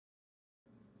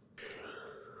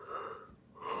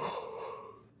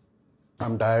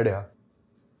I'm tired यार,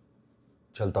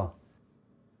 चलता हूँ।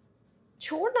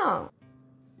 छोड़ ना,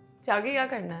 जाके क्या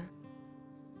करना है?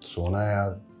 सोना है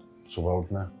यार, सुबह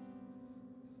उठना है।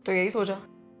 तो यही सो जा।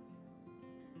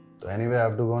 तो anyway I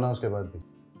have to go ना उसके बाद भी।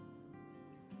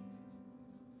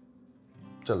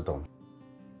 चलता हूँ।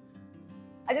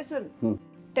 अच्छा सुन,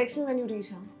 text me when you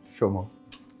reach हाँ। Sure mom।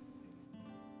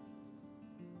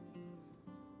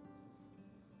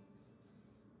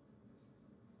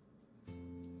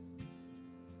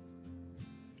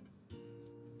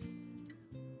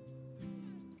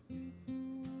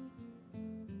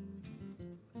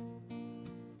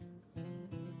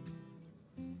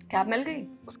 कैब मिल गई?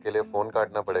 उसके लिए फोन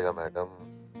काटना पड़ेगा मैडम।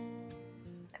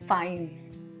 फाइन।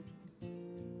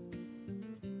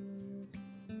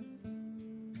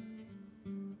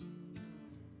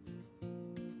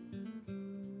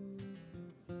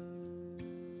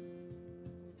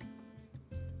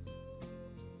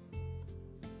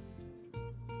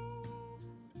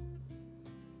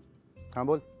 हाँ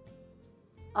बोल।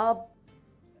 अब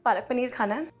पालक पनीर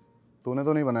खाना है? तूने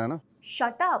तो नहीं बनाया ना?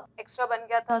 शट अप, एक्स्ट्रा बन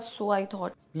गया था सो आई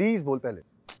थॉट। प्लीज बोल पहले।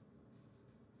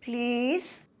 प्लीज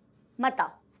मत आ।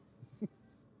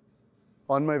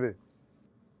 On my way.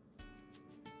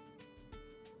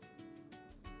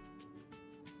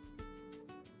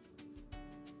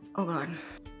 Oh God,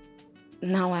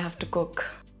 now I have to cook.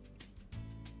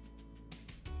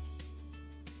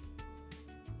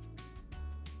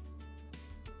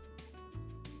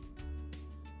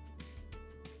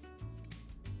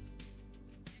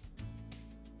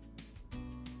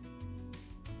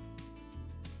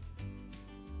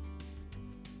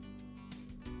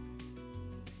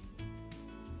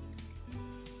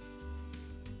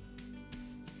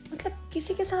 मतलब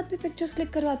किसी के साथ भी पिक्चर्स क्लिक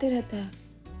करवाते रहता है।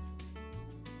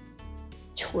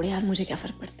 छोड़ यार, मुझे क्या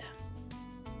फर्क पड़ता है।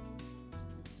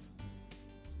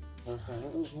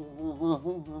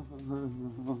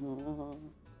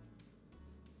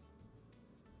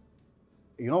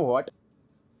 You know what?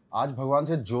 आज भगवान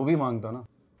से जो भी मांगता ना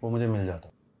वो मुझे मिल जाता।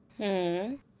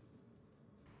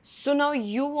 So now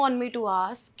you want me to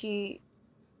ask कि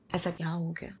ऐसा क्या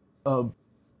हो गया?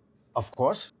 Of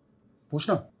course,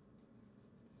 पूछना।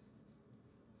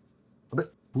 अबे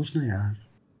पूछना यार।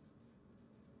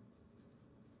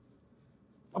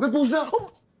 अबे पूछना।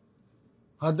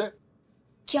 हद है।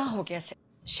 क्या हो गया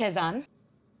Shahzan?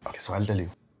 Okay, so I'll tell you.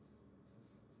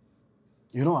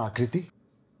 You know Akriti?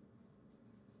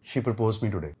 She proposed me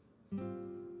today.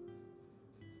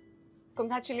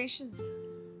 Congratulations.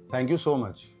 Thank you so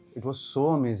much. It was so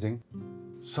amazing.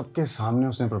 सबके सामने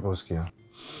उसने प्रपोज किया।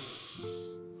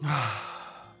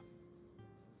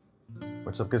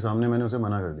 बट सबके सामने मैंने उसे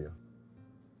मना कर दिया।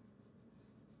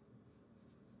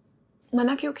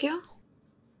 मना क्यों किया?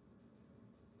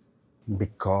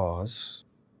 Because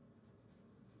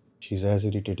she's as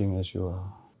irritating as you are.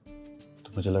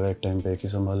 तो मुझे लगा एक टाइम पे एक ही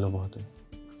संभाल लो बहुत है।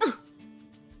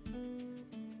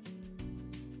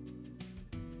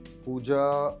 पूजा,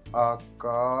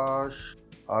 आकाश,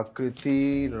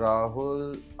 आकृति, राहुल,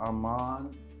 अमान,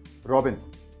 रॉबिन।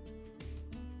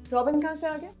 रॉबिन कहाँ से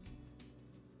आ गया?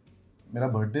 मेरा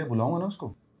बर्थडे बुलाऊंगा ना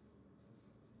उसको।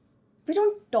 We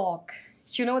don't talk.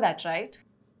 You know that, right?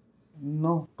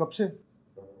 No, कब से?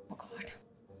 Oh God.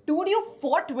 Dude, you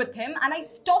fought with him and I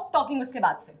stopped talking उसके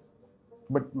बाद से।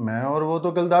 बट मैं और वो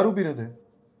तो कल दारू पी रहे थे।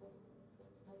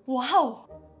 Wow.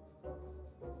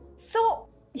 So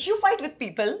you fight with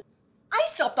people, I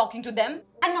stop talking to them,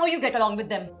 and now you get along with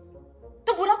them.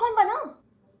 तो बुरा कौन बना?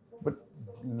 बट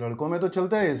लड़कों में तो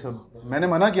चलता है ये सब। मैंने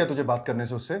मना किया तुझे बात करने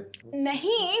से उससे।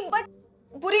 नहीं, but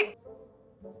बुरी।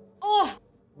 Oh,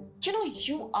 you know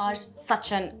you are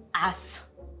such an ass.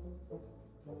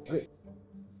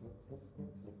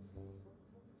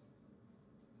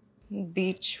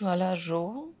 बीच वाला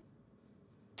रो,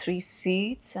 3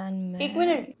 seats and मैं। एक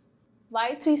मिनट, why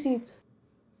 3 seats?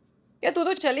 या तू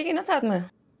तो चली गई ना साथ में?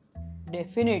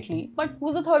 Definitely, but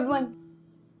who's the third one?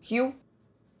 You.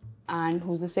 And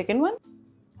who's the second one?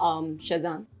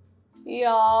 Shahzan.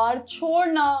 यार छोड़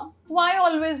ना, why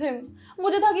always him?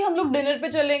 मुझे था कि हम लोग डिनर पे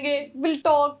चलेंगे, we'll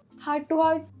talk heart to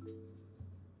heart.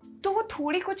 तो वो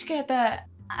थोड़ी कुछ कहता है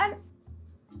and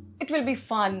it will be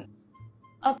fun.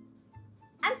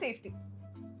 And safety.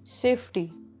 Safety.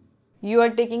 You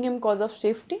are taking him cause of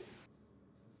safety?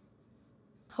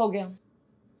 हो गया।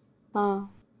 हाँ,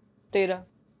 तेरा।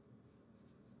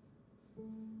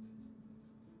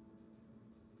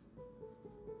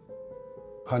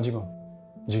 हाँ जी मैम,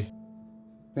 जी।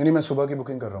 नहीं, मैं सुबह की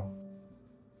बुकिंग कर रहा हूँ।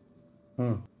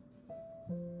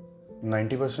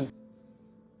 90%।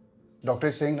 Doctor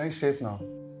is saying nice safe now.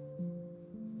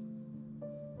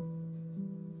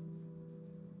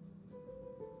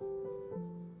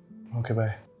 Okay bye.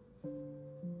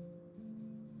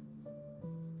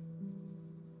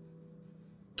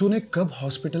 तूने कब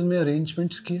हॉस्पिटल में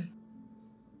अरेंजमेंट्स किए?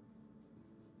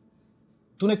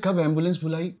 तूने कब एम्बुलेंस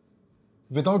बुलाई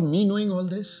without me knowing all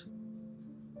this?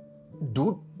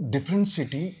 Dude, different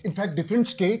city, in fact different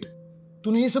state,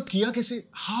 तूने ये सब किया कैसे?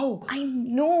 How? I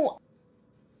know.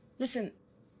 Listen,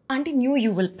 aunty knew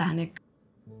you will panic.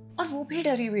 और वो भी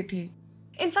डरी हुई थी.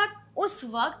 In fact, उस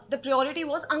वक्त the priority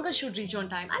was uncle should reach on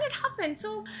time and it happened.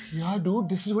 So यार dude,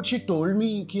 this is what she told me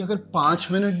कि अगर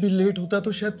 5 मिनट भी लेट होता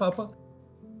तो शायद पापा।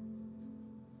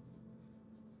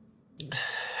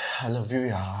 I love you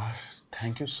यार,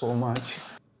 thank you so much.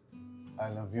 I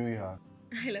love you यार।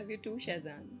 I love you too,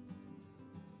 Shazan.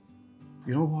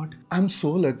 You know what? I'm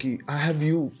so lucky. I have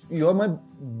you. You're my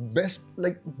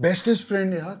bestest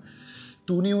friend यार।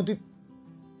 तू नहीं होती,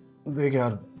 देख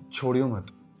यार, छोड़ियो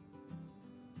मत।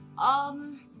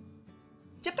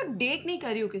 जब तक डेट नहीं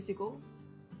करी हो किसी को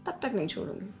तब तक नहीं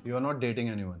छोड़ूंगी। You are not dating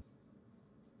anyone.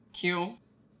 क्यों?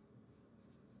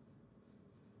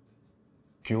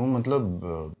 क्यों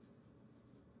मतलब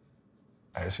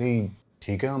ऐसे ही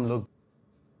ठीक है हम लोग,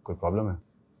 कोई प्रॉब्लम है?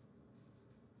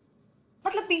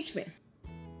 मतलब बीच में।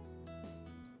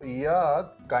 Yeah,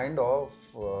 kind of.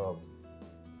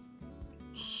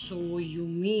 So you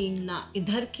mean ना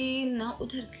इधर के ना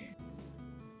उधर के?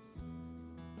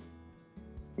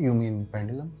 You mean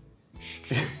pendulum?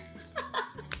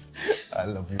 I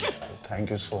love you.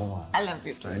 Thank you so much. I love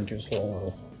you too. Thank you so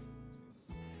much.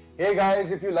 Hey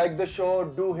guys, if you like the show,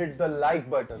 do hit the like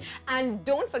button. And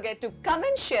don't forget to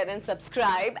comment, share and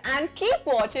subscribe and keep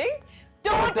watching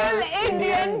Total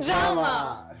Indian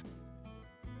Drama.